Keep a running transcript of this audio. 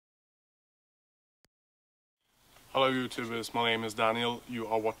Hello YouTubers, my name is Daniel. You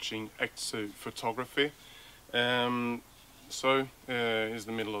are watching Exo Photography. It's the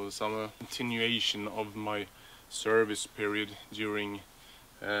middle of the summer, continuation of my service period during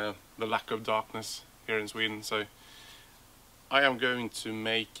the lack of darkness here in Sweden. So I am going to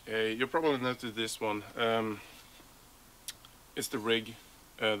make a, you probably noticed this one, it's the rig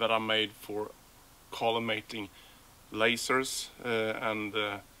that I made for collimating lasers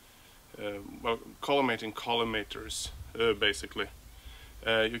collimating collimators, basically.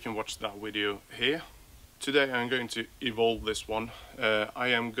 You can watch that video here. Today I'm going to evolve this one. I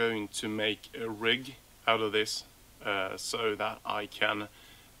am going to make a rig out of this so that I can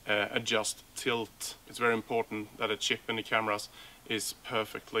adjust tilt. It's very important that a chip in the cameras is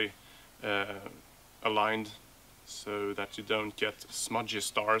perfectly aligned so that you don't get smudgy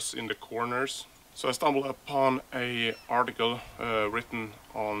stars in the corners. So I stumbled upon an article written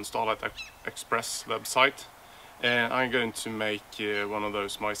on Starlight Express website, and I'm going to make one of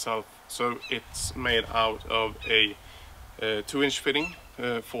those myself. So it's made out of a 2-inch fitting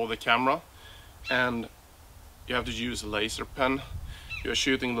for the camera, and you have to use a laser pen. You're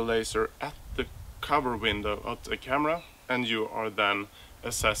shooting the laser at the cover window of the camera, and you are then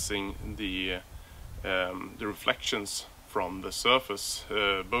assessing the reflections from the surface,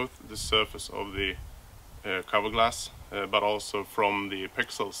 both the surface of the cover glass, but also from the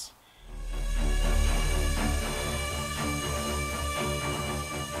pixels.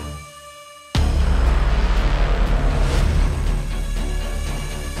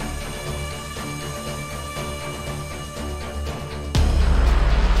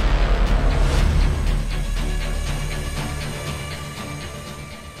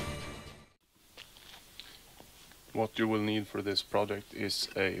 What you will need for this project is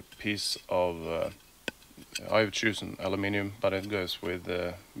a piece of, I've chosen aluminium, but it goes with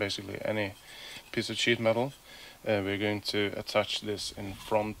basically any piece of sheet metal. We're going to attach this in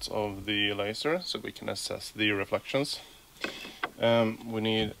front of the laser so we can assess the reflections. We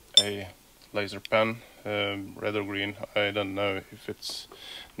need a laser pen, red or green. I don't know if it's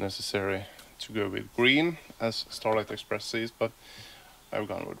necessary to go with green as Starlight Express says, but I've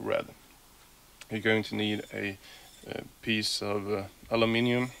gone with red. You're going to need a piece of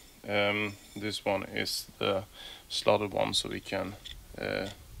aluminium. This one is the slotted one, so we can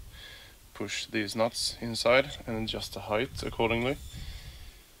push these nuts inside and adjust the height accordingly,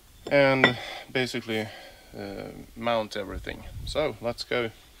 and basically mount everything. So let's go.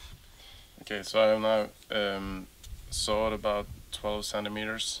 Okay, so I have now sawed about 12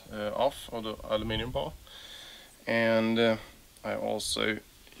 centimeters off of the aluminium bar, and I also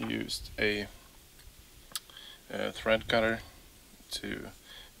used a thread cutter to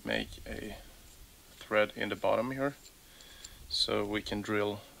make a thread in the bottom here, so we can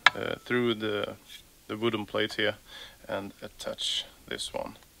drill through the wooden plate here and attach this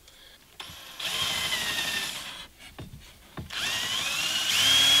one.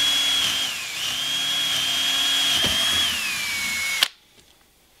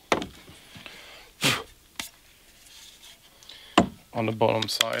 On the bottom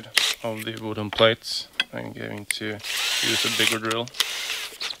side of the wooden plates, I'm going to use a bigger drill.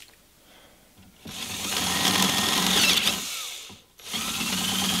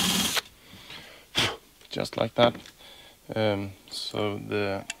 Just like that, so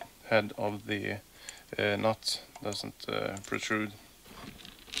the head of the nut doesn't protrude.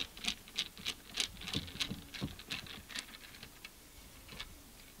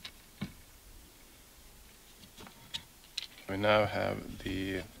 We now have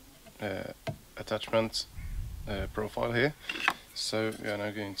the attachment profile here, so we are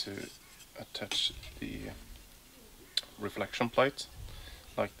now going to attach the reflection plate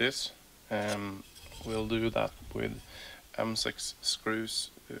like this. We'll do that with M6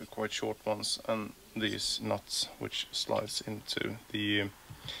 screws, quite short ones, and these nuts which slides into the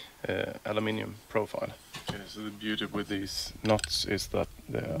aluminium profile. Okay, so the beauty with these nuts is that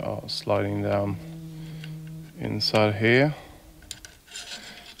they are sliding down inside here,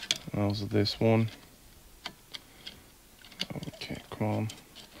 and also this one. Okay, come on,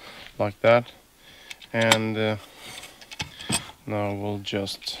 like that. And now we'll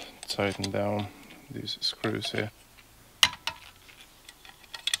just tighten down these screws here.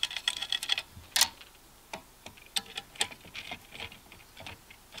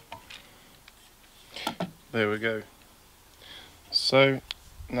 There we go. So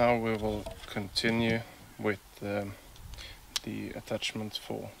now we will continue with the attachment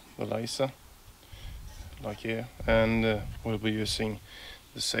for the laser, like here, and we'll be using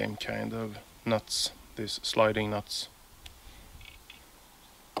the same kind of nuts, these sliding nuts.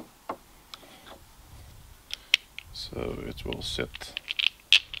 so it will sit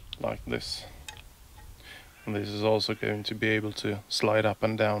like this. And this is also going to be able to slide up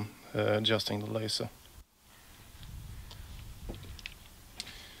and down, adjusting the laser.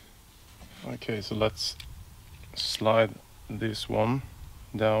 Okay, so let's slide this one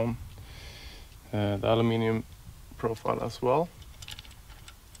down, the aluminium profile as well.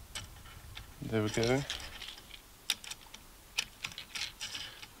 There we go.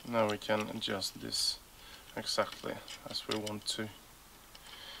 Now we can adjust this exactly as we want to.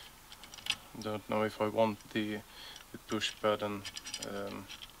 Don't know if I want the push button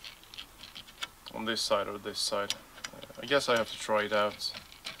on this side or this side. I guess I have to try it out.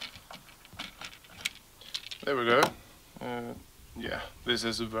 There we go. Yeah, this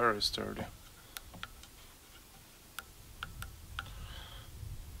is very sturdy.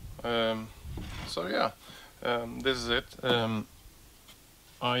 So yeah, this is it.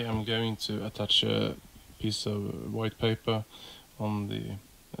 I am going to attach a piece of white paper on the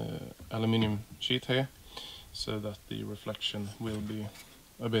aluminium sheet here, so that the reflection will be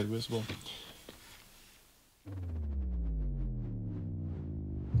a bit visible.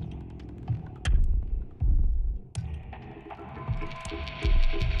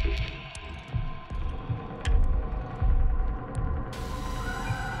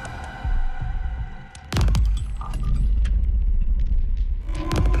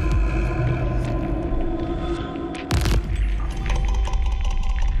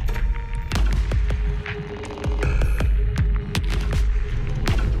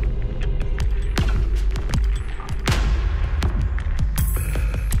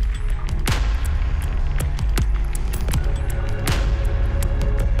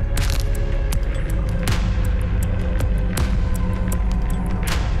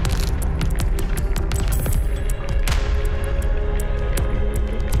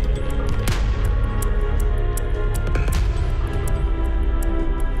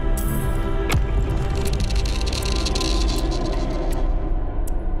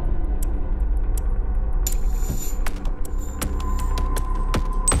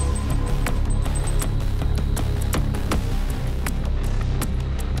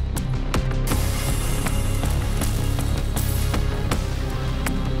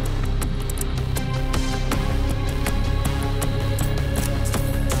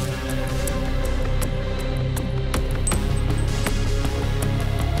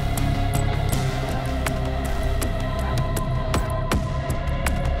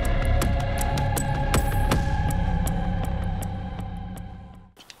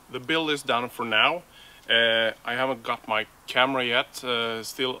 The build is done for now. I haven't got my camera yet,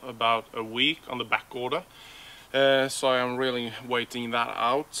 still about a week on the back order, so I am really waiting that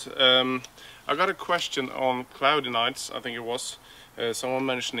out. I got a question on cloudy nights, I think it was, someone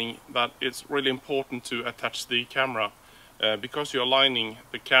mentioning that it's really important to attach the camera because you're aligning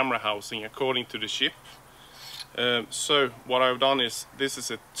the camera housing according to the ship. So what I've done is, this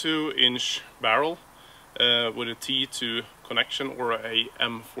is a 2-inch barrel with a T2 connection or a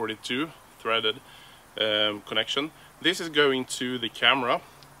M42 threaded connection. This is going to the camera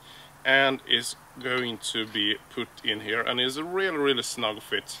and is going to be put in here, and is a really snug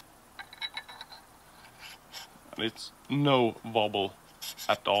fit. And it's no wobble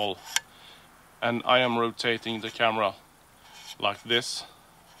at all. And I am rotating the camera like this.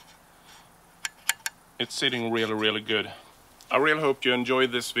 It's sitting really good. I really hope you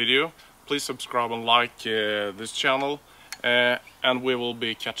enjoyed this video. Please subscribe and like this channel, and we will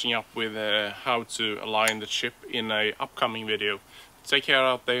be catching up with how to align the chip in an upcoming video. Take care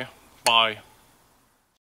out there. Bye.